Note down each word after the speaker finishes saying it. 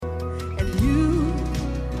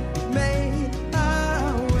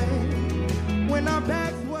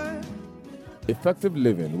Effective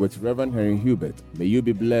Living with Reverend Henry Hubert. May you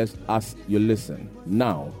be blessed as you listen.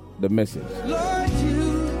 Now, the message. Lord,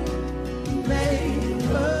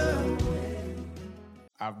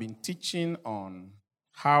 I've been teaching on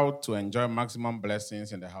how to enjoy maximum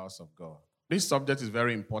blessings in the house of God. This subject is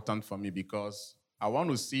very important for me because I want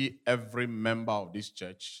to see every member of this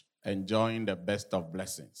church enjoying the best of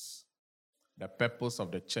blessings. The purpose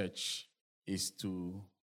of the church is to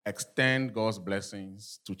extend God's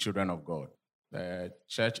blessings to children of God. The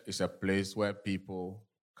church is a place where people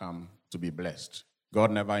come to be blessed.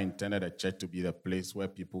 God never intended a church to be the place where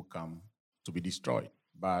people come to be destroyed.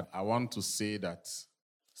 But I want to say that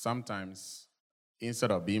sometimes,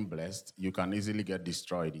 instead of being blessed, you can easily get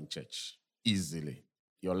destroyed in church. Easily.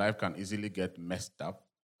 Your life can easily get messed up.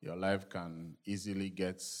 Your life can easily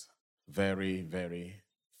get very, very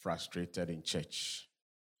frustrated in church,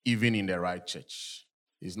 even in the right church.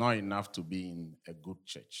 It's not enough to be in a good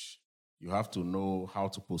church. You have to know how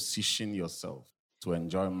to position yourself to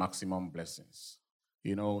enjoy maximum blessings.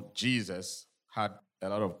 You know, Jesus had a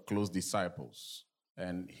lot of close disciples,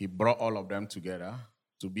 and he brought all of them together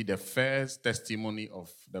to be the first testimony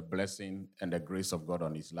of the blessing and the grace of God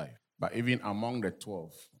on his life. But even among the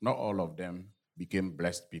 12, not all of them became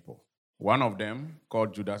blessed people. One of them,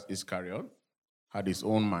 called Judas Iscariot, had his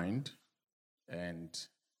own mind, and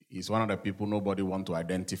he's one of the people nobody wants to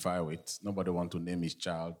identify with. Nobody wants to name his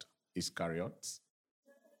child Iscariot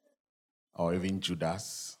or even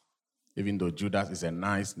Judas, even though Judas is a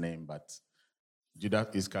nice name, but Judas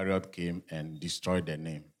Iscariot came and destroyed the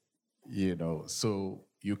name. You know, so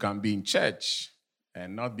you can be in church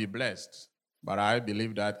and not be blessed. But I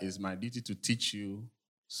believe that it's my duty to teach you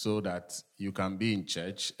so that you can be in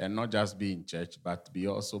church and not just be in church, but be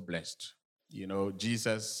also blessed. You know,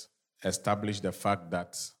 Jesus established the fact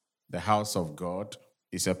that the house of God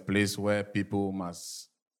is a place where people must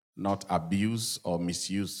not abuse or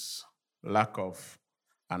misuse. Lack of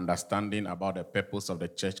understanding about the purpose of the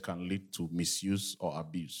church can lead to misuse or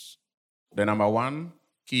abuse. The number one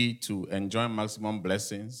key to enjoy maximum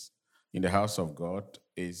blessings in the house of God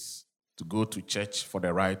is to go to church for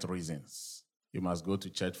the right reasons. You must go to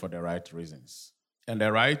church for the right reasons. And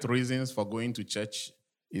the right reasons for going to church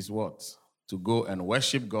is what? To go and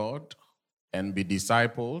worship God and be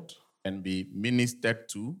discipled and be ministered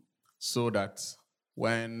to, so that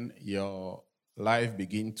when your life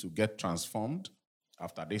begins to get transformed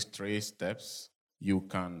after these 3 steps, you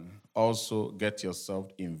can also get yourself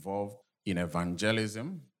involved in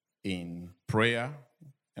evangelism, in prayer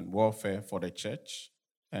and warfare for the church,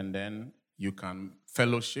 and then you can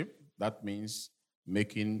fellowship. That means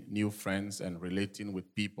making new friends and relating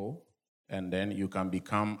with people, and then you can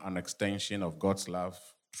become an extension of God's love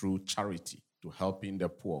through charity to helping the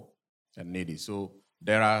poor and needy. So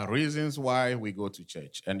there are reasons why we go to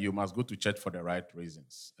church, and you must go to church for the right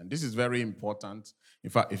reasons. And this is very important. In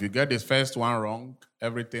fact, if you get this first one wrong,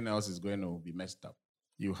 everything else is going to be messed up.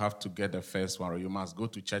 You have to get the first one, or you must go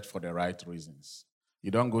to church for the right reasons. You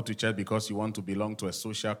don't go to church because you want to belong to a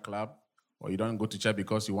social club, or you don't go to church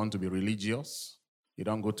because you want to be religious. You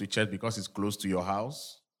don't go to church because it's close to your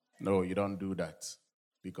house. No, you don't do that,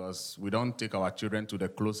 because we don't take our children to the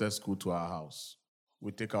closest school to our house.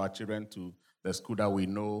 We take our children to the school that we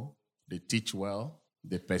know, they teach well,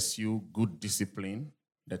 they pursue good discipline,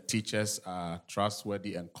 the teachers are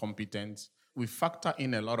trustworthy and competent. We factor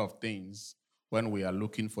in a lot of things when we are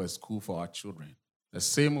looking for a school for our children. The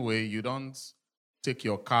same way, you don't take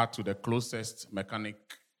your car to the closest mechanic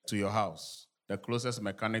to your house. The closest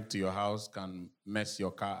mechanic to your house can mess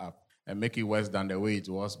your car up and make it worse than the way it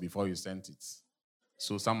was before you sent it.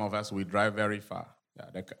 So some of us, we drive very far.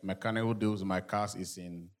 The mechanic who deals with my cars is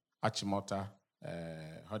in Achimota,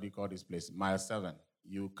 how do you call this place? Mile 7.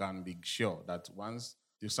 You can be sure that once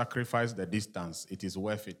you sacrifice the distance, it is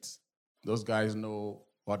worth it. Those guys know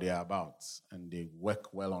what they are about, and they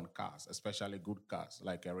work well on cars, especially good cars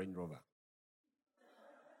like a Range Rover.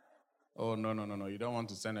 Oh, no. You don't want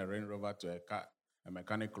to send a Range Rover to a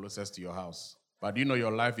mechanic closest to your house. But you know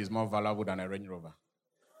your life is more valuable than a Range Rover.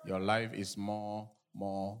 Your life is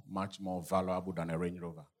much more valuable than a Range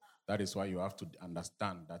Rover. That is why you have to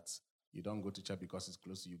understand that you don't go to church because it's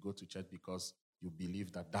close to you. You go to church because you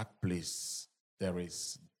believe that that place, there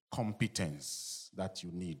is competence that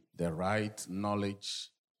you need, the right knowledge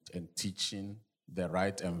and teaching, the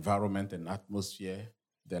right environment and atmosphere,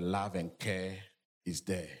 the love and care is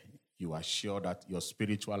there. You are sure that your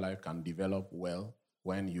spiritual life can develop well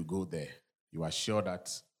when you go there. You are sure that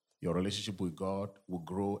your relationship with God will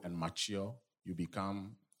grow and mature. You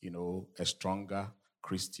become, a stronger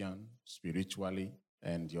Christian spiritually,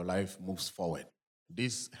 and your life moves forward.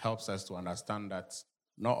 This helps us to understand that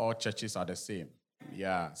not all churches are the same.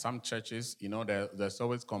 Yeah, some churches, there's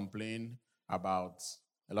always complaint about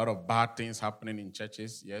a lot of bad things happening in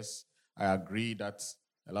churches. Yes, I agree that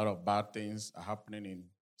a lot of bad things are happening in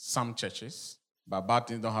some churches, but bad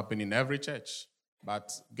things don't happen in every church.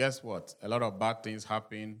 But guess what? A lot of bad things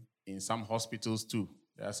happen in some hospitals too.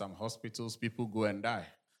 There are some hospitals people go and die.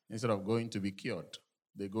 Instead of going to be cured,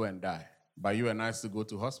 they go and die. But you and I still go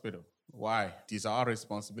to hospital. Why? It is our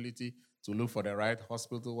responsibility to look for the right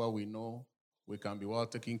hospital where we know we can be well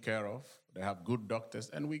taken care of. They have good doctors,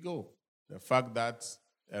 and we go. The fact that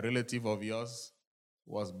a relative of yours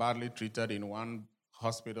was badly treated in one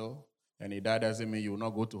hospital and he died doesn't mean you will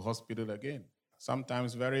not go to hospital again.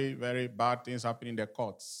 Sometimes very, very bad things happen in the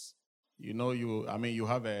courts. You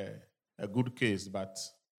have a good case, but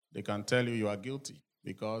they can tell you are guilty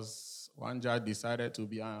because one judge decided to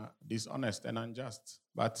be dishonest and unjust.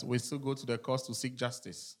 But we still go to the courts to seek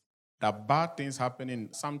justice. That bad things happen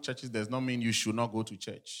in some churches does not mean you should not go to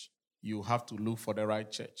church. You have to look for the right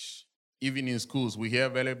church. Even in schools, we hear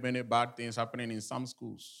very many bad things happening in some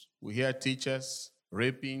schools. We hear teachers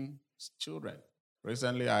raping children.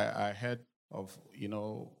 Recently, I heard of,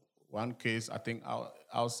 one case, I think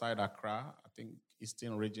outside Accra, I think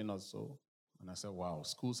Eastern region or so. And I said, wow,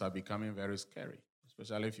 schools are becoming very scary,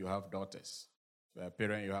 especially if you have daughters. If you're a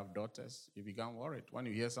parent, you have daughters, you become worried when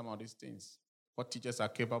you hear some of these things. What teachers are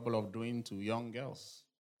capable of doing to young girls.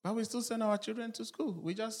 But we still send our children to school.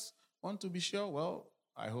 We just want to be sure, well,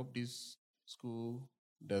 I hope this school,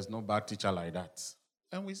 there's no bad teacher like that.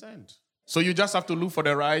 And we send. So you just have to look for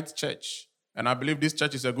the right church. And I believe this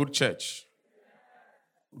church is a good church.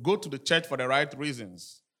 Go to the church for the right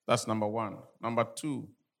reasons. That's number one. Number two,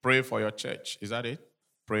 pray for your church. Is that it?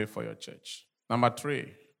 Pray for your church. Number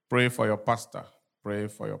three, pray for your pastor. Pray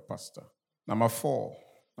for your pastor. Number four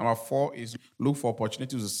is look for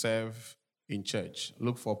opportunities to serve in church.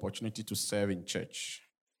 Look for opportunity to serve in church.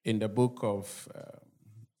 In the book of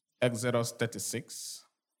Exodus 36,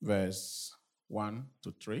 verse 1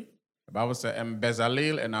 to 3, the Bible says, and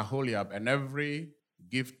Bezalel and Aholiab and every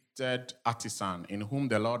gifted artisan in whom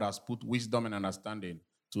the Lord has put wisdom and understanding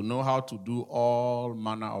to know how to do all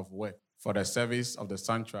manner of work for the service of the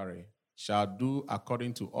sanctuary shall do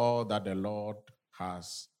according to all that the Lord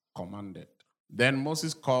has commanded. Then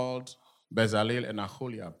Moses called Bezalel and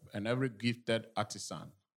Aholiab and every gifted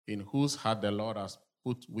artisan in whose heart the Lord has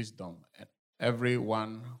put wisdom, and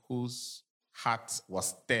everyone whose heart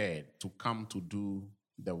was stirred to come to do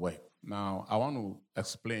the work. Now, I want to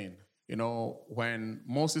explain, when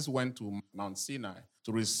Moses went to Mount Sinai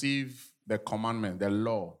to receive the commandment, the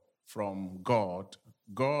law from God,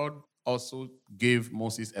 God also gave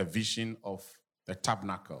Moses a vision of the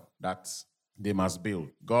tabernacle that they must build.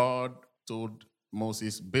 God told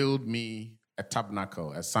Moses, build me a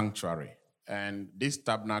tabernacle, a sanctuary. And this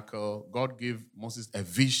tabernacle, God gave Moses a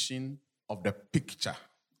vision of the picture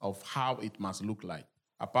of how it must look like.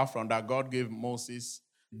 Apart from that, God gave Moses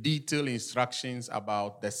detailed instructions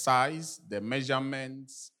about the size, the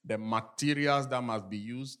measurements, the materials that must be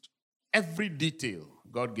used. Every detail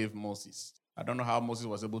God gave Moses. I don't know how Moses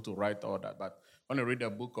was able to write all that, but when you read the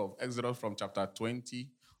book of Exodus from chapter 20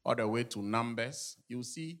 all the way to Numbers, you'll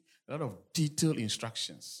see a lot of detailed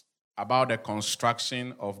instructions about the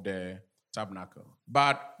construction of the tabernacle.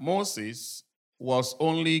 But Moses was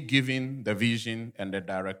only given the vision and the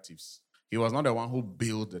directives. He was not the one who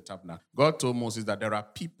built the tabernacle. God told Moses that there are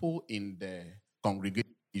people in the congregation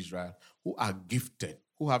of Israel who are gifted,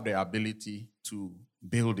 who have the ability to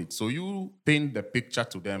build it. So you paint the picture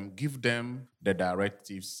to them, give them the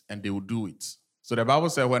directives, and they will do it. So the Bible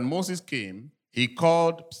said when Moses came, he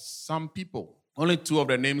called some people. Only two of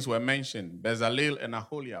the names were mentioned, Bezalel and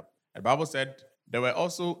Aholiab. The Bible said there were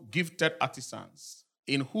also gifted artisans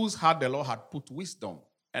in whose heart the Lord had put wisdom.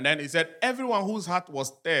 And then he said, everyone whose heart was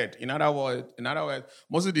stirred. In other words,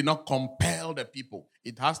 Moses did not compel the people.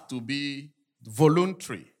 It has to be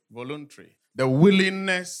voluntary. The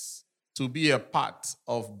willingness to be a part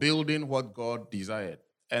of building what God desired.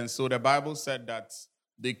 And so the Bible said that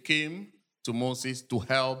they came to Moses to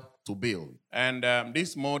help to build. And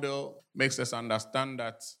this model makes us understand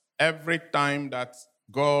that every time that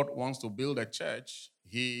God wants to build a church,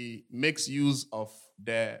 he makes use of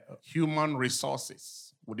the human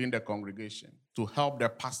resources within the congregation to help the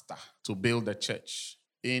pastor to build the church.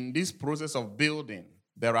 In this process of building,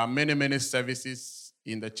 there are many, many services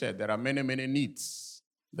in the church. There are many, many needs.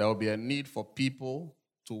 There will be a need for people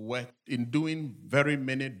to work in doing very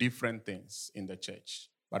many different things in the church.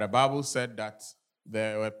 But the Bible said that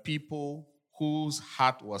there were people whose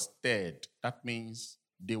heart was stirred. That means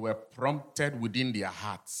they were prompted within their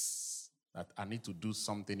hearts that I need to do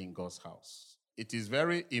something in God's house. it is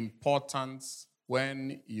very important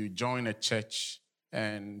when you join a church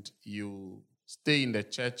and you stay in the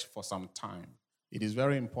church for some time. It is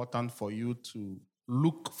very important for you to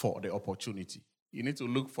look for the opportunity. You need to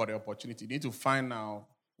look for the opportunity. You need to find out,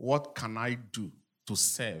 what can I do to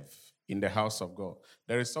serve in the house of God?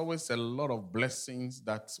 There is always a lot of blessings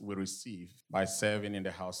that we receive by serving in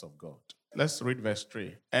the house of God. Let's read verse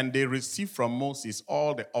 3. And they received from Moses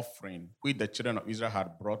all the offering which the children of Israel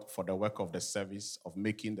had brought for the work of the service of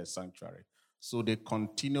making the sanctuary. So they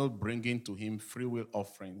continued bringing to him freewill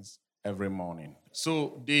offerings every morning.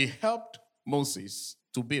 So they helped Moses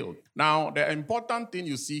to build. Now, the important thing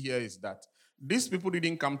you see here is that these people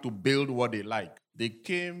didn't come to build what they like. They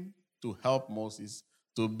came to help Moses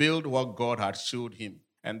to build what God had showed him.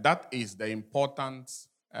 And that is the important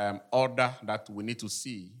order that we need to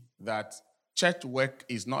see, that church work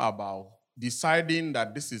is not about deciding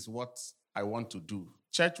that this is what I want to do.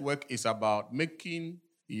 Church work is about making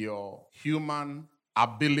your human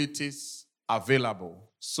abilities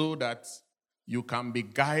available so that you can be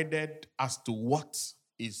guided as to what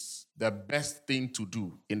is the best thing to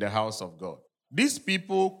do in the house of God. These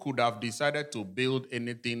people could have decided to build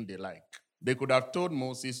anything they like. They could have told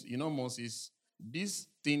Moses, Moses, this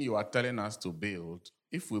thing you are telling us to build,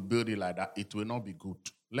 if we build it like that, it will not be good.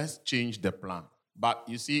 Let's change the plan. But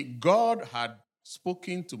you see, God had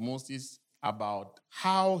spoken to Moses about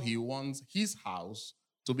how he wants his house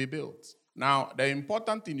to be built. Now, the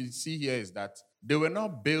important thing you see here is that they were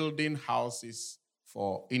not building houses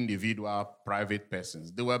for individual private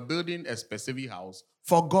persons. They were building a specific house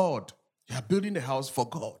for God. They are building the house for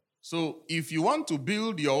God. So if you want to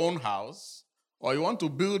build your own house, or you want to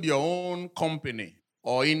build your own company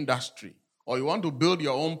or industry, or you want to build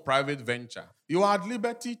your own private venture, you are at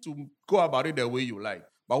liberty to go about it the way you like.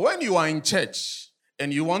 But when you are in church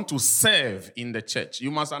and you want to serve in the church,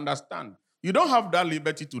 you must understand, you don't have that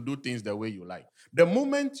liberty to do things the way you like. The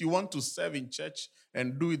moment you want to serve in church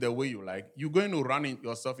and do it the way you like, you're going to run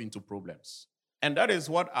yourself into problems. And that is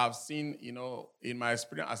what I've seen, in my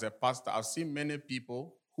experience as a pastor. I've seen many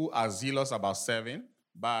people who are zealous about serving,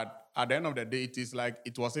 but at the end of the day, it is like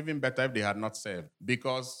it was even better if they had not served,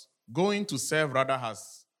 because going to serve rather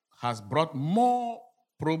has brought more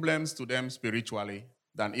problems to them spiritually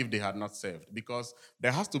than if they had not served, because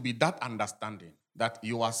there has to be that understanding that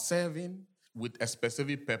you are serving with a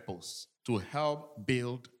specific purpose to help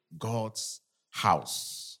build God's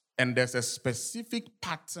house. And there's a specific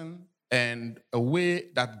pattern and a way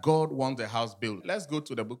that God wants the house built. Let's go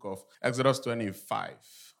to the book of Exodus 25.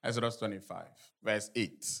 Exodus 25, verse 8.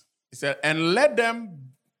 He said, and let them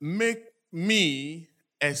make me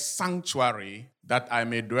a sanctuary that I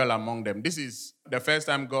may dwell among them. This is the first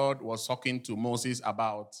time God was talking to Moses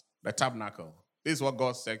about the tabernacle. This is what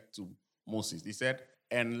God said to Moses. He said,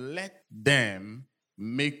 and let them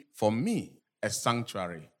make for me a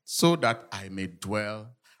sanctuary so that I may dwell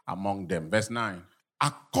among them. Verse 9.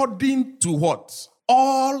 According to what?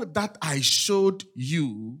 All that I showed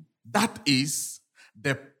you, that is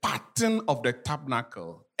the pattern of the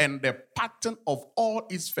tabernacle and the pattern of all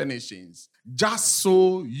its furnishings, just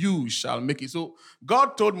so you shall make it. So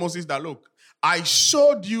God told Moses that, look, I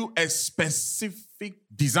showed you a specific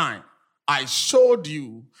design. I showed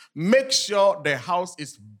you, make sure the house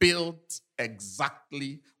is built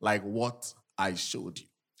exactly like what I showed you.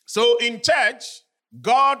 So in church,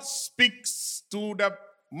 God speaks to the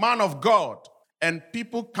man of God, and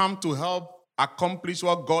people come to help accomplish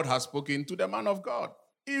what God has spoken to the man of God.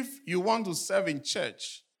 If you want to serve in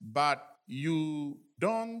church, but you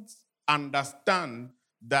don't understand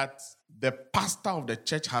that the pastor of the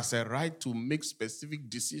church has a right to make specific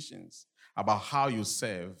decisions about how you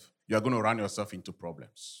serve, you're going to run yourself into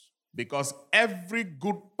problems. Because every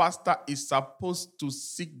good pastor is supposed to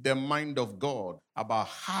seek the mind of God about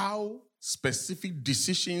how specific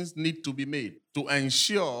decisions need to be made to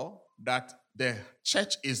ensure that the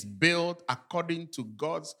church is built according to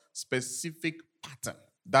God's specific pattern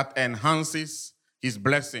that enhances his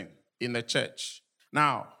blessing in the church.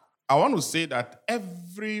 Now, I want to say that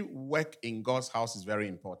every work in God's house is very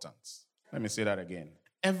important. Let me say that again.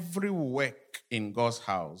 Every work in God's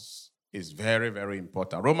house is very, very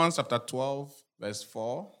important. Romans chapter 12, verse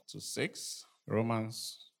 4 to 6.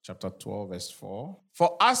 Romans chapter 12, verse 4.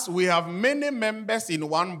 For us, we have many members in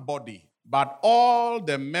one body, but all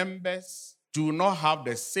the members do not have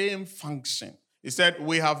the same function. He said,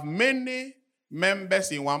 we have many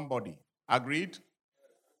members in one body. Agreed?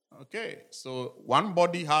 Okay, so one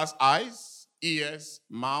body has eyes, ears,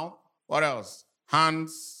 mouth, what else?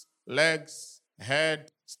 Hands, legs,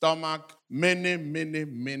 head, stomach, many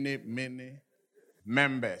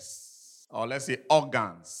members, or let's say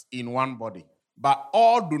organs in one body. but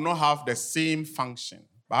all do not have the same function.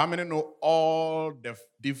 But how many know all the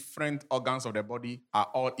different organs of the body are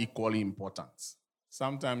all equally important?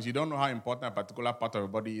 Sometimes you don't know how important a particular part of the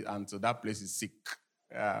body is until that place is sick.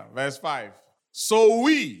 Yeah. Verse 5. So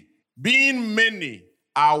we, being many,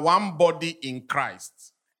 are one body in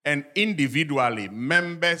Christ, and individually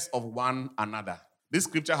members of one another. This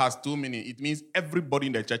scripture has two meanings. It means everybody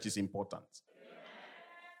in the church is important.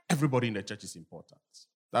 Everybody in the church is important.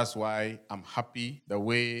 That's why I'm happy the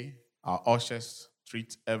way our ushers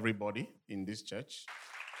treat everybody in this church.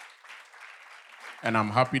 And I'm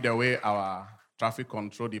happy the way our traffic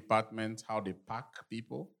control department, how they pack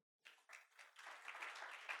people.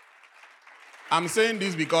 I'm saying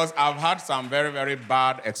this because I've had some very, very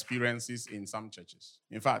bad experiences in some churches.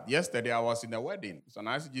 In fact, yesterday I was in a wedding. It's an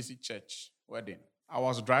ICGC church wedding. I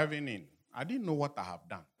was driving in. I didn't know what I have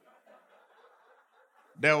done.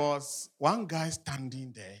 There was one guy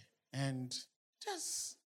standing there and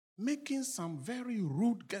just making some very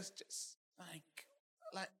rude gestures.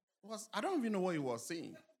 I don't even know what he was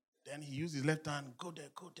saying. Then he used his left hand, go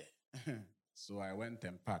there. So I went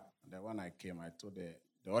and parked. And then when I came, I told the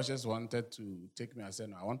ushers wanted to take me. I said,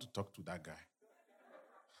 no, I want to talk to that guy.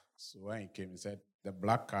 So when he came, he said, the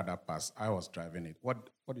black car that passed, I was driving it. What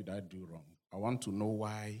did I do wrong? I want to know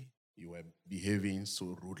why you were behaving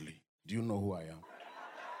so rudely. Do you know who I am?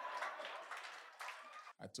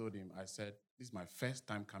 I told him, I said, this is my first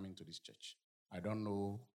time coming to this church. I don't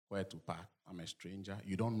know where to park. I'm a stranger.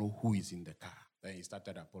 You don't know who is in the car. Then he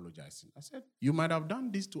started apologizing. I said, you might have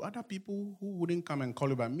done this to other people who wouldn't come and call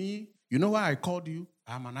you, but me, you know why I called you?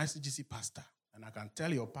 I'm an ICGC pastor, and I can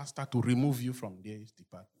tell your pastor to remove you from this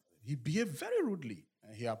department. He behaved very rudely,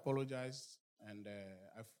 and he apologized, and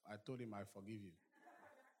I told him, I forgive you.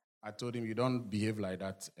 I told him, you don't behave like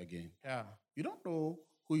that again. Yeah, you don't know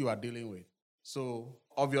who you are dealing with. So,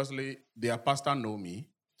 obviously, their pastor know me.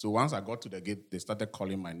 So once I got to the gate, they started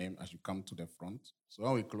calling my name as you come to the front. So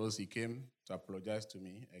when we closed, he came to apologize to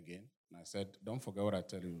me again. And I said, don't forget what I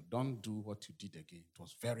tell you. Don't do what you did again. It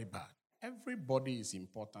was very bad. Everybody is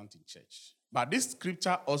important in church. But this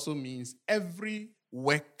scripture also means every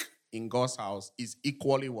work in God's house is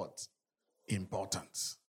equally what?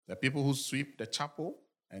 Important. The people who sweep the chapel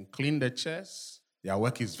and clean the chairs, their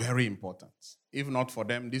work is very important. If not for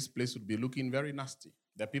them, this place would be looking very nasty.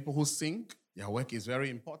 The people who sing, their work is very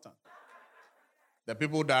important. The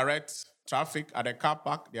people who direct traffic at the car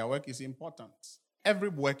park, their work is important. Every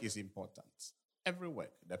work is important. Every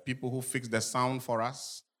work. The people who fix the sound for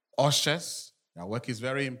us, ushers, their work is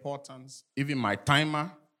very important. Even my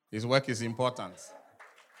timer, his work is important.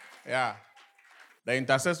 Yeah. The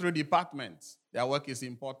intercessory department, their work is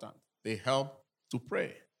important. They help to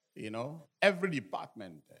pray. Every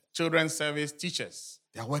department, children's service, teachers,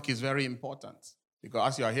 their work is very important.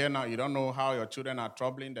 Because as you are here now, you don't know how your children are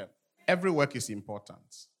troubling them. Every work is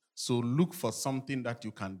important. So look for something that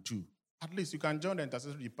you can do. At least you can join the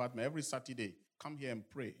intercessory department every Saturday. Come here and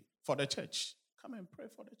pray for the church. Come and pray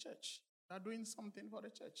for the church. You are doing something for the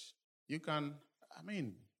church. You can,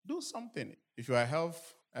 do something. If you are a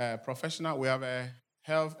health professional, we have a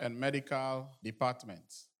health and medical department.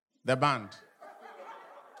 The band.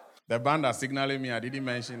 The band are signaling me. I didn't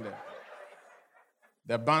mention that.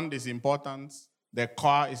 The band is important. The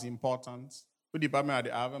choir is important. What department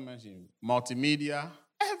I haven't mentioned? Multimedia.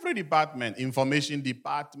 Every department. Information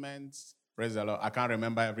department. Praise the Lord. I can't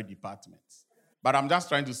remember every department. But I'm just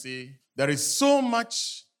trying to say there is so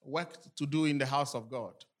much work to do in the house of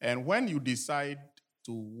God. And when you decide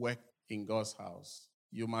to work in God's house,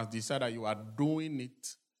 you must decide that you are doing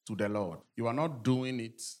it to the Lord. You are not doing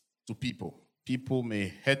it to people. People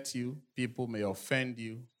may hurt you, people may offend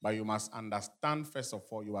you, but you must understand, first of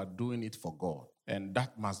all, you are doing it for God. And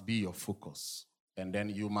that must be your focus. And then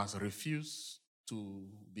you must refuse to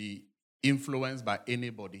be influenced by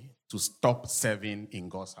anybody to stop serving in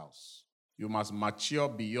God's house. You must mature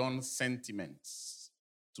beyond sentiments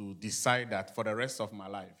to decide that for the rest of my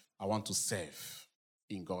life, I want to serve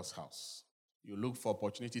in God's house. You look for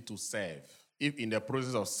opportunity to serve. If in the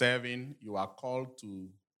process of serving, you are called to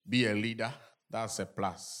be a leader, that's a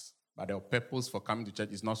plus. But the purpose for coming to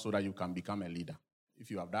church is not so that you can become a leader. If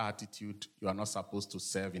you have that attitude, you are not supposed to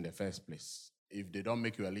serve in the first place. If they don't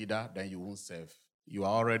make you a leader, then you won't serve. You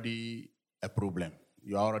are already a problem.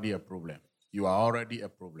 You are already a problem. You are already a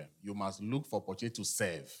problem. You must look for opportunity to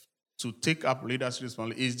serve. To take up leadership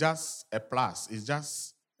responsibility is just a plus. It's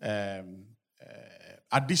just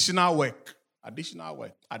additional work.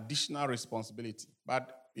 Additional responsibility.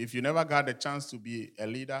 But if you never got a chance to be a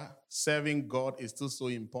leader, serving God is still so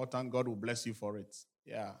important. God will bless you for it.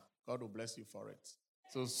 Yeah, God will bless you for it.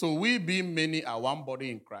 So we being many are one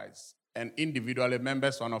body in Christ. and individually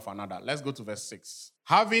members one of another. Let's go to verse 6.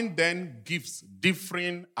 Having then gifts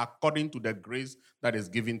differing according to the grace that is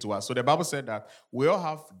given to us. So the Bible said that we all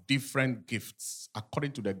have different gifts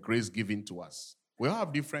according to the grace given to us. We all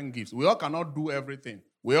have different gifts. We all cannot do everything.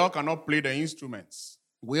 We all cannot play the instruments.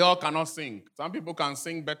 We all cannot sing. Some people can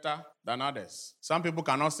sing better than others. Some people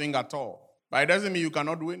cannot sing at all. But it doesn't mean you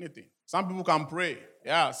cannot do anything. Some people can pray.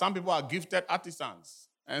 Yeah, some people are gifted artisans.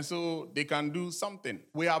 And so they can do something.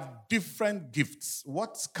 We have different gifts.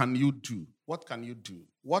 What can you do? What can you do?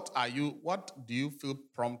 What do you feel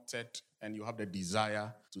prompted and you have the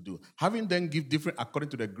desire to do? Having then give different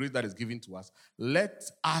according to the grace that is given to us, let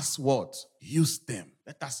us what? Use them.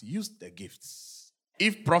 Let us use the gifts.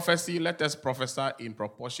 If prophecy, let us prophesy in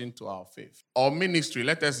proportion to our faith. Or ministry,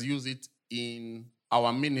 let us use it in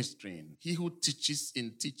our ministering. He who teaches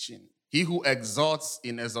in teaching. He who exhorts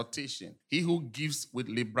in exhortation, he who gives with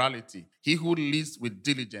liberality, he who leads with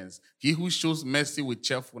diligence, he who shows mercy with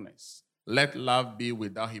cheerfulness. Let love be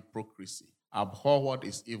without hypocrisy. Abhor what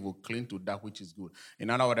is evil, cling to that which is good. In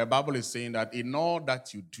other words, the Bible is saying that in all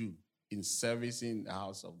that you do in servicing the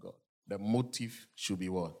house of God, the motive should be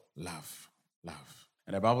what? Love. Love.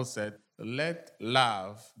 And the Bible said, let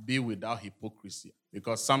love be without hypocrisy.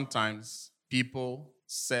 Because sometimes people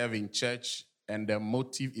serve in church and the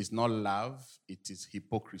motive is not love, it is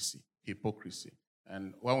hypocrisy. Hypocrisy.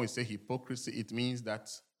 And when we say hypocrisy, it means that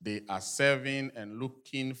they are serving and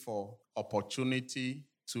looking for opportunity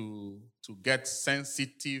to get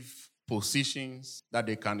sensitive positions that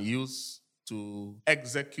they can use to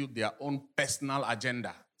execute their own personal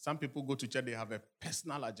agenda. Some people go to church, they have a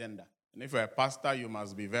personal agenda. And if you're a pastor, you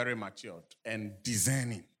must be very matured and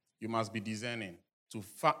discerning. You must be discerning.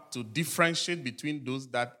 To differentiate between those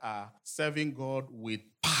that are serving God with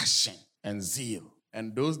passion and zeal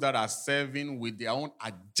and those that are serving with their own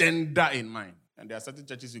agenda in mind. And there are certain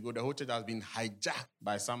churches you go, the whole church has been hijacked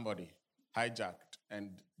by somebody,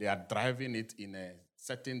 and they are driving it in a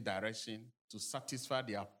certain direction to satisfy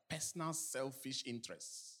their personal selfish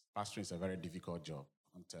interests. Pastoring is a very difficult job,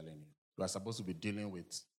 I'm telling you. You are supposed to be dealing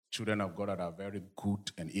with children of God that are very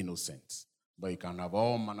good and innocent, but you can have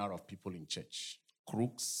all manner of people in church.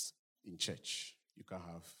 Crooks in church. You can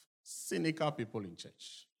have cynical people in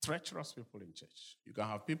church. Treacherous people in church. You can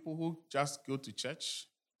have people who just go to church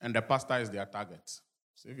and the pastor is their target.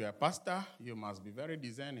 So if you're a pastor, you must be very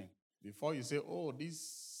discerning. Before you say, oh,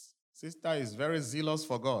 this sister is very zealous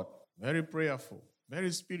for God, very prayerful,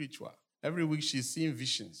 very spiritual. Every week she's seeing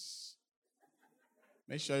visions.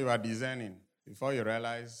 Make sure you are discerning before you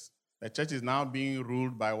realize the church is now being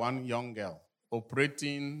ruled by one young girl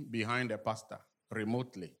operating behind the pastor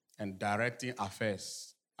remotely and directing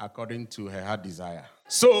affairs according to her heart desire.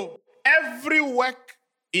 So every work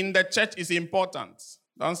in the church is important.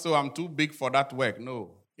 Don't say I'm too big for that work.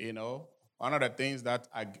 No. One of the things that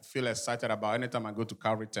I feel excited about anytime I go to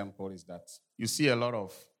Calvary Temple is that you see a lot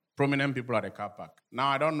of prominent people at the car park. Now,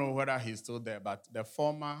 I don't know whether he's still there, but the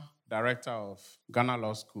former director of Ghana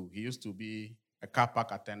Law School, he used to be a car park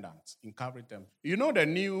attendant in Calvary Temple. You know the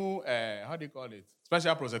new,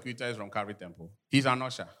 special prosecutor is from Calvary Temple. He's an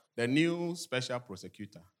usher. The new special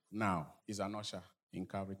prosecutor now is an usher in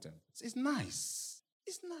Calvary Temple. It's nice.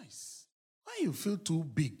 It's nice. Why you feel too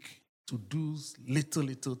big to do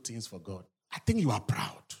little things for God? I think you are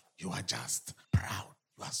proud. You are just proud.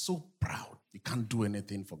 You are so proud. You can't do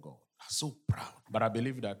anything for God. You are so proud. But I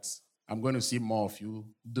believe that I'm going to see more of you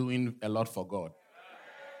doing a lot for God.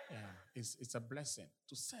 Yeah. It's a blessing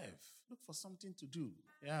to serve. Look for something to do.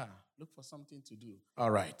 Yeah, look for something to do.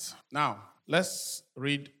 All right. Now, let's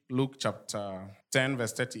read Luke chapter 10,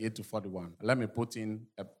 verse 38 to 41. Let me put in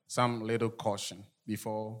some little caution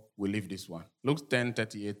before we leave this one. Luke 10,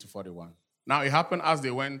 38 to 41. Now, it happened as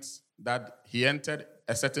they went that he entered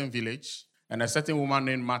a certain village, and a certain woman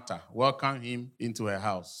named Martha welcomed him into her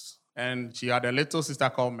house. And she had a little sister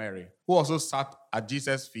called Mary, who also sat at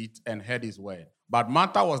Jesus' feet and heard his word. But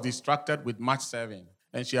Martha was distracted with much serving.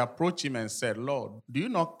 And she approached him and said, Lord, do you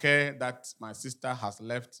not care that my sister has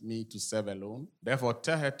left me to serve alone? Therefore,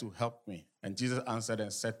 tell her to help me. And Jesus answered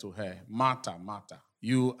and said to her, Martha, Martha,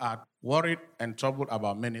 you are worried and troubled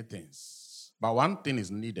about many things. But one thing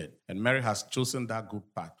is needed, and Mary has chosen that good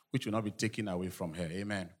part, which will not be taken away from her.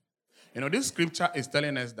 Amen. This scripture is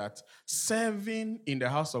telling us that serving in the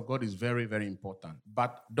house of God is very, very important.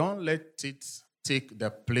 But don't let it take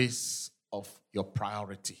the place of your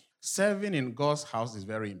priority. Serving in God's house is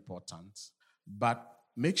very important, but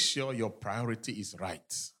make sure your priority is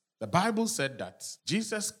right. The Bible said that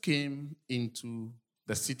Jesus came into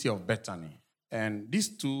the city of Bethany, and these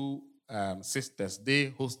two sisters,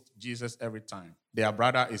 they host Jesus every time. Their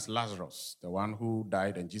brother is Lazarus, the one who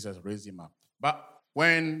died, and Jesus raised him up. But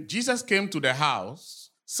when Jesus came to the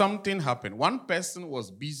house, something happened. One person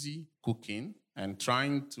was busy cooking and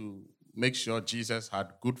trying to make sure Jesus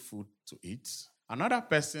had good food to eat. Another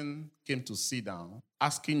person came to sit down,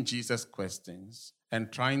 asking Jesus questions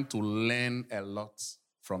and trying to learn a lot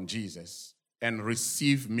from Jesus and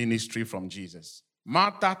receive ministry from Jesus.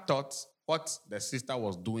 Martha thought what the sister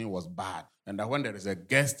was doing was bad, and that when there is a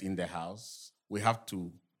guest in the house, we have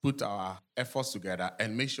to put our efforts together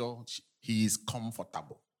and make sure he is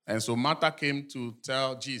comfortable. And so Martha came to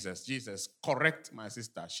tell Jesus, correct my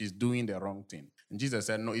sister. She's doing the wrong thing. And Jesus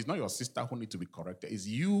said, no, it's not your sister who needs to be corrected. It's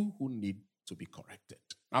you who need to be corrected.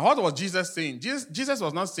 Now, what was Jesus saying? Jesus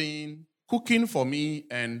was not saying cooking for me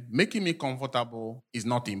and making me comfortable is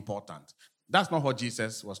not important. That's not what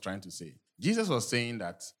Jesus was trying to say. Jesus was saying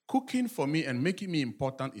that cooking for me and making me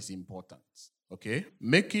important is important. Okay?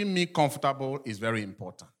 Making me comfortable is very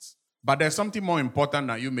important. But there's something more important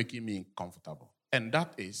than you making me comfortable. And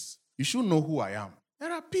that is, you should know who I am.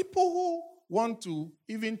 There are people who want to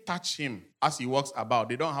even touch him as he walks about.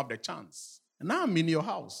 They don't have the chance. And now I'm in your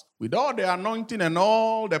house. With all the anointing and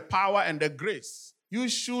all the power and the grace, you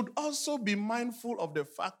should also be mindful of the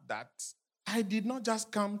fact that I did not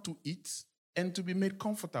just come to eat and to be made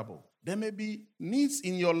comfortable. There may be needs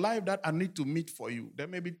in your life that I need to meet for you. There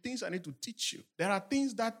may be things I need to teach you. There are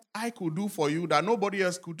things that I could do for you that nobody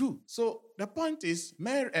else could do. So the point is,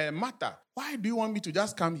 Martha, why do you want me to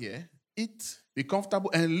just come here, eat, be comfortable,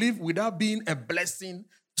 and live without being a blessing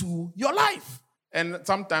to your life? And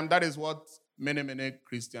sometimes that is what many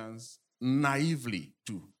Christians naively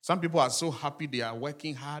do. Some people are so happy they are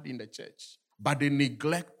working hard in the church, but they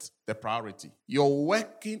neglect the priority. Your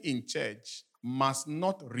working in church must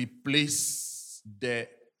not replace the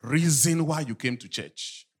reason why you came to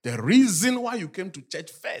church. The reason why you came to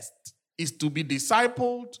church first is to be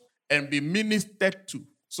discipled and be ministered to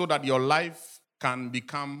so that your life can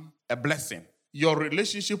become a blessing. Your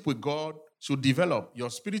relationship with God should develop.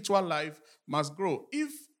 Your spiritual life must grow.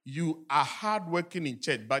 If you are hardworking in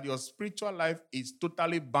church, but your spiritual life is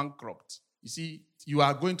totally bankrupt, you see, you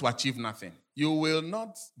are going to achieve nothing. You will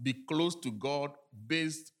not be close to God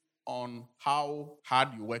based on how hard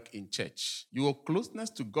you work in church. Your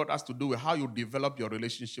closeness to God has to do with how you develop your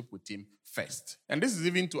relationship with him first. And this is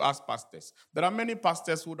even to us pastors. There are many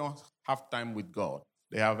pastors who don't have time with God.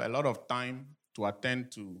 They have a lot of time to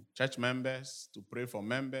attend to church members, to pray for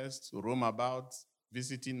members, to roam about,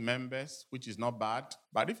 visiting members, which is not bad.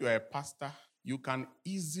 But if you're a pastor, you can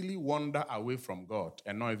easily wander away from God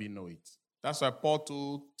and not even know it. That's why Paul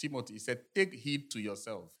told Timothy, he said, take heed to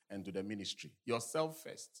yourself and to the ministry. Yourself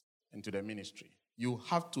first and to the ministry. You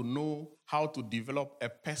have to know how to develop a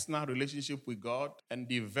personal relationship with God and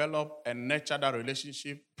develop and nurture that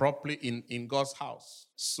relationship properly in God's house.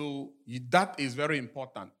 So that is very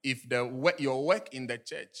important. If your work in the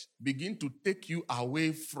church begin to take you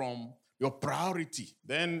away from your priority,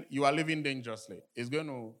 then you are living dangerously. It's going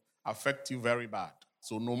to affect you very bad.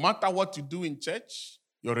 So no matter what you do in church,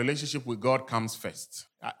 your relationship with God comes first.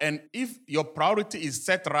 And if your priority is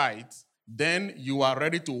set right, then you are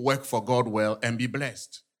ready to work for God well and be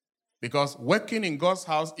blessed. Because working in God's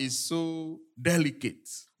house is so delicate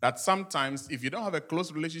that sometimes if you don't have a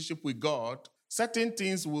close relationship with God, certain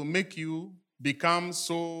things will make you become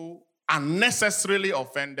so unnecessarily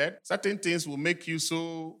offended. Certain things will make you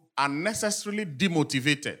so unnecessarily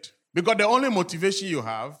demotivated. Because the only motivation you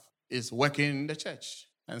have is working in the church.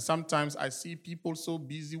 And sometimes I see people so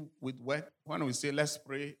busy with work. When we say, let's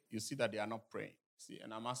pray, you see that they are not praying. See,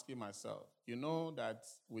 and I'm asking myself, you know that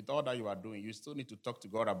with all that you are doing, you still need to talk to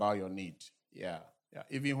God about your need. Yeah.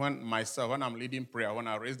 Even when I'm leading prayer, when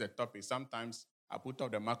I raise the topic, sometimes I put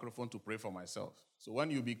up the microphone to pray for myself. So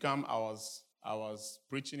when you become, I was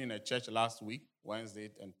preaching in a church last week,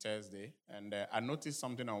 Wednesday and Thursday, and I noticed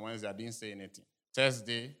something on Wednesday. I didn't say anything.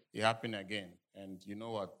 Thursday, it happened again. And you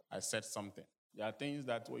know what? I said something. There are things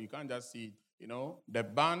that you can't just see. You know, the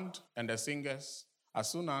band and the singers,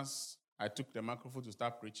 as soon as I took the microphone to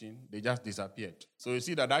start preaching, they just disappeared. So you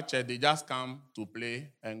see that church, they just come to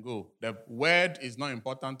play and go. The word is not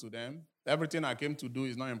important to them. Everything I came to do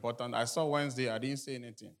is not important. I saw Wednesday, I didn't say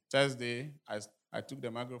anything. Thursday, I took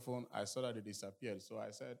the microphone, I saw that they disappeared. So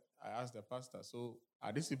I asked the pastor, so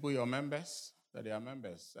are these people your members? That they are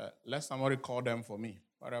members. Let somebody call them for me,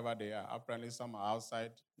 wherever they are. Apparently some are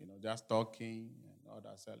outside, just talking and all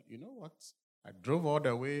that. So, you know what? I drove all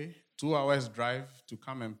the way, 2 hours drive to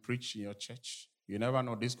come and preach in your church. You never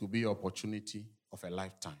know, this could be your opportunity of a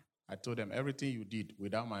lifetime. I told them everything you did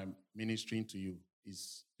without my ministering to you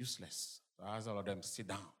is useless. So I asked all of them, sit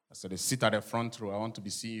down. I said, they sit at the front row. I want to be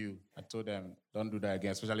seeing you. I told them, don't do that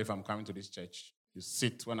again, especially if I'm coming to this church. You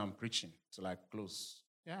sit when I'm preaching till I close.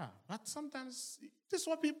 Yeah, but sometimes this is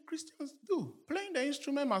what Christians do. Playing the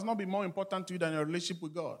instrument must not be more important to you than your relationship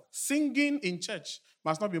with God. Singing in church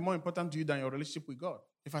must not be more important to you than your relationship with God.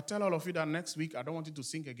 If I tell all of you that next week I don't want you to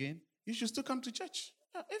sing again, you should still come to church.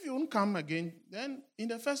 Yeah, if you won't come again, then in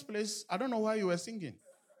the first place, I don't know why you were singing.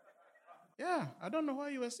 Yeah, I don't know why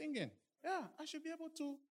you were singing. Yeah, I should be able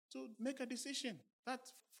to make a decision that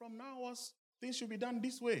from now on, things should be done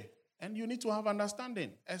this way. And you need to have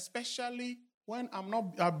understanding, especially when I'm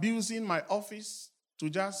not abusing my office to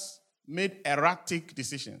just make erratic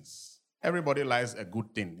decisions. Everybody likes a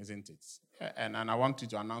good thing, isn't it? And I want you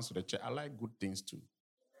to announce to the church, I like good things too.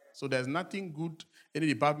 So there's nothing good any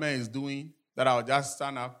department is doing that I'll just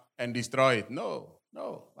stand up and destroy it. No.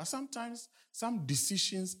 But sometimes some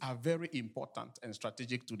decisions are very important and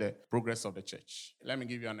strategic to the progress of the church. Let me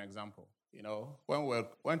give you an example.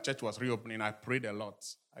 When church was reopening, I prayed a lot.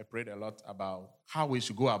 I prayed a lot about how we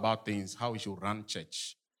should go about things, how we should run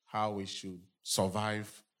church, how we should survive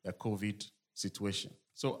the COVID situation.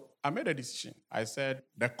 So I made a decision. I said,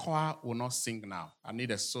 the choir will not sing now. I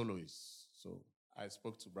need a soloist. So I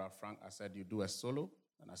spoke to Brother Frank. I said, you do a solo.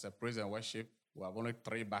 And I said, praise and worship. We have only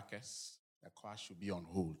 3 backers. The choir should be on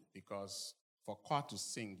hold. Because for choir to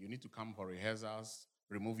sing, you need to come for rehearsals,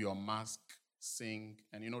 remove your mask, sing.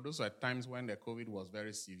 And those were times when the COVID was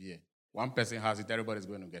very severe. One person has it, everybody's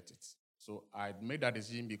going to get it. So I made that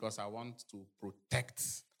decision because I want to protect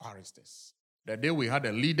choristers. The day we had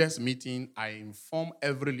a leaders meeting, I informed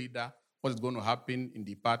every leader what's going to happen in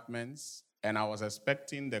departments. And I was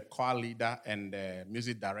expecting the choir leader and the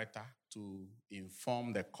music director to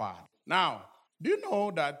inform the choir. Now, do you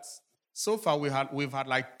know that so far we've had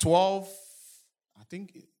like 12,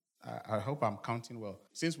 I hope I'm counting well.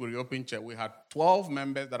 Since we reopened church, we had 12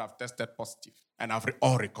 members that have tested positive and have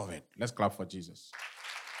all recovered. Let's clap for Jesus.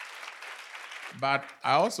 But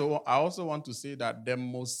I also want to say that the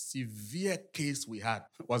most severe case we had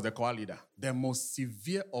was the choir leader. The most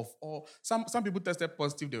severe of all. Some people tested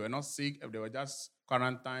positive. They were not sick. They were just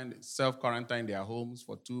quarantined, self-quarantined in their homes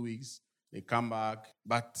for 2 weeks. They come back.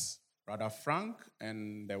 But Brother Frank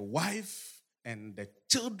and the wife and the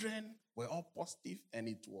children were all positive, and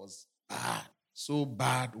it was bad. So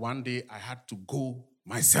bad, one day I had to go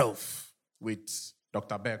myself with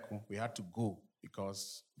Dr. Beku. We had to go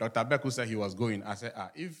because Dr. Beku said he was going. I said,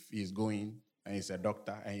 if he's going and he's a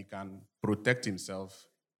doctor and he can protect himself,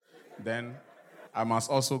 then I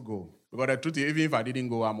must also go. Because the truth is, even if I didn't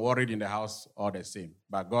go, I'm worried in the house all the same.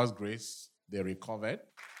 By God's grace, they recovered.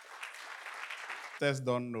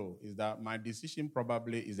 Don't know is that my decision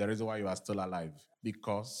probably is the reason why you are still alive.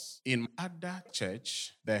 Because in other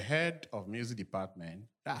church, the head of music department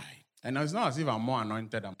died. And it's not as if I'm more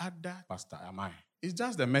anointed than other pastor, am I? It's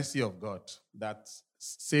just the mercy of God that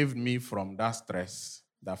saved me from that stress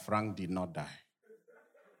that Frank did not die.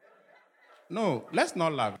 No, let's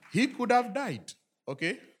not laugh. He could have died,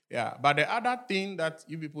 okay? Yeah, but the other thing that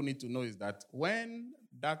you people need to know is that when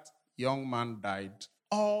that young man died,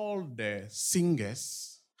 all the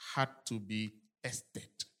singers had to be tested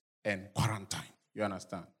and quarantined. You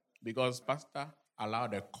understand? Because pastor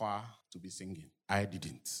allowed the choir to be singing. I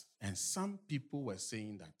didn't. And some people were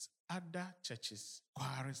saying that other churches,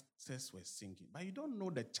 choristers were singing. But you don't know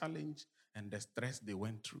the challenge and the stress they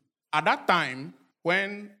went through. At that time,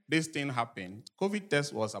 when this thing happened, COVID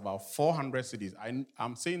test was about 400 cities.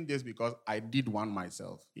 I'm saying this because I did one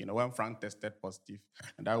myself. When Frank tested positive,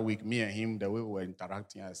 and that week, me and him, the way we were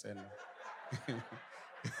interacting, I said, no.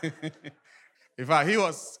 In fact, he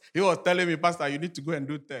was telling me, Pastor, you need to go and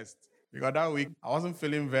do test. Because that week, I wasn't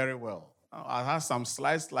feeling very well. I had some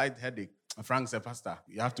slight headache. Frank said, Pastor,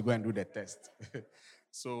 you have to go and do the test.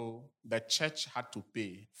 So the church had to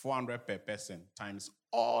pay 400 per person times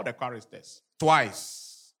all the choristers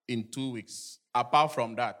twice in 2 weeks. Apart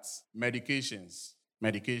from that, medications.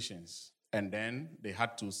 And then they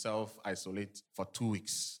had to self-isolate for 2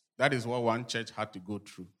 weeks. That is what one church had to go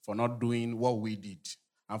through for not doing what we did.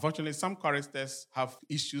 Unfortunately, some choristers have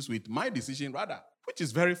issues with my decision rather, which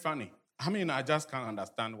is very funny. I just can't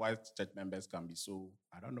understand why church members can be so,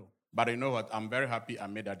 I don't know. But you know what? I'm very happy I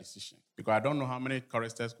made that decision because I don't know how many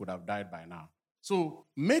choristers could have died by now. So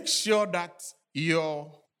make sure that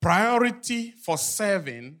your priority for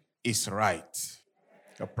serving is right.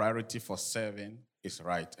 Your priority for serving is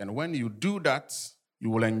right. And when you do that,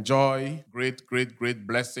 you will enjoy great, great, great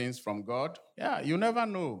blessings from God. Yeah, you never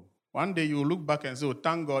know. One day you will look back and say, oh,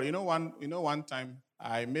 thank God. One time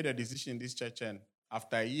I made a decision in this church, and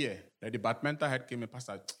after a year, the departmental head came and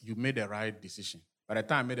Pastor, you made the right decision. By the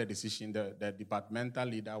time I made a decision, the departmental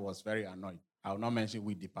leader was very annoyed. I will not mention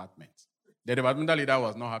which department. The departmental leader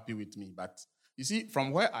was not happy with me. But you see,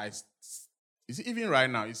 from where you see, even right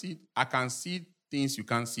now, you see, I can see things you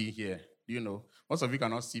can't see here. Do you know? Most of you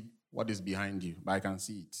cannot see what is behind you, but I can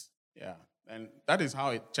see it. Yeah. And that is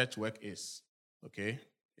how church work is. Okay?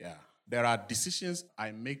 Yeah. There are decisions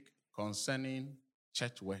I make concerning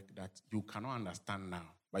church work that you cannot understand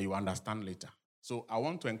now, but you understand later. So I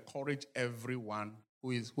want to encourage everyone who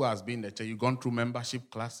has been in the church. You've gone through membership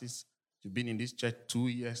classes. You've been in this church 2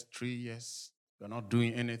 years, 3 years. You're not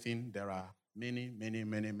doing anything. There are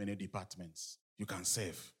many departments you can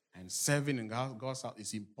serve. And serving in God's house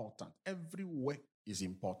is important. Every work is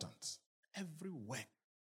important. Every work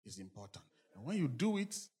is important. And when you do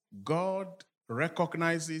it, God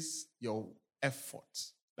recognizes your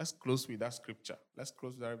effort. Let's close with that scripture.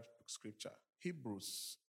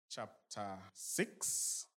 Hebrews chapter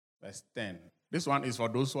 6, verse 10. This one is for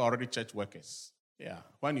those who are already church workers. Yeah.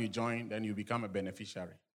 When you join, then you become a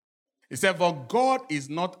beneficiary. It said, for God is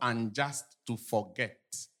not unjust to forget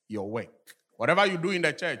your work. Whatever you do in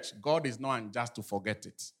the church, God is not unjust to forget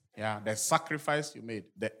it. Yeah, the sacrifice you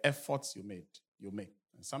made, the efforts you make.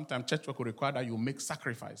 And sometimes church work will require that you make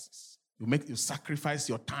sacrifices. You sacrifice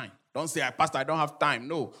your time. Don't say, Pastor, I don't have time.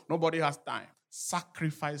 No, nobody has time.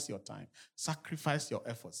 Sacrifice your time. Sacrifice your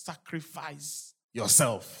efforts. Sacrifice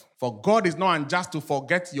yourself. For God is not unjust to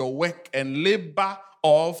forget your work and labor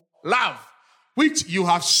of love, which you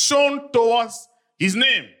have shown towards his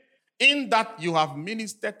name, in that you have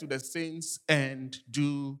ministered to the saints and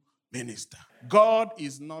do minister. God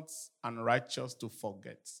is not unrighteous to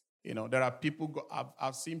forget. You know, there are people,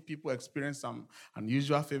 I've seen people experience some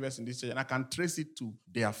unusual favors in this church, and I can trace it to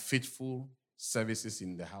their faithful services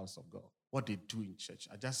in the house of God. What they do in church.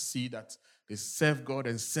 I just see that they serve God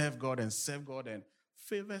and serve God and serve God, and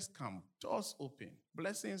favors come, doors open,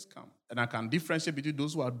 blessings come. And I can differentiate between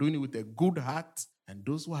those who are doing it with a good heart and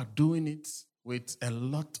those who are doing it with a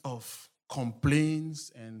lot of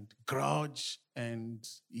complaints and grudge and,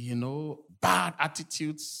 bad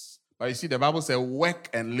attitudes. But you see, the Bible says work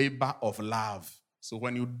and labor of love. So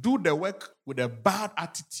when you do the work with a bad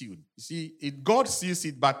attitude, you see, God sees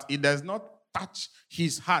it, but it does not touch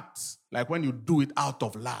his heart like when you do it out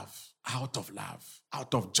of love, out of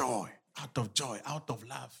joy, out of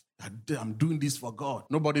love. I'm doing this for God.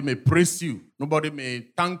 Nobody may praise you. Nobody may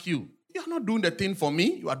thank you. You are not doing the thing for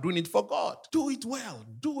me. You are doing it for God. Do it well.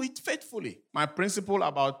 Do it faithfully. My principle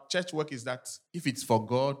about church work is that if it's for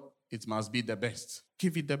God, it must be the best.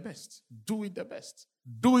 Give it the best. Do it the best.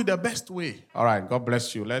 Do it the best way. All right. God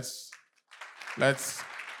bless you. Let's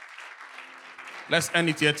end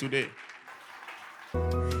it here today.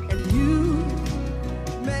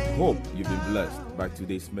 Hope you've been blessed by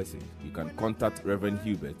today's message. You can contact Reverend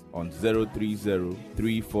Hubert on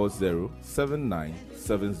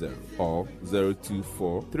 030-340-7970 or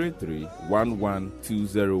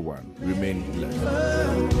 024-33-11201. Remain blessed.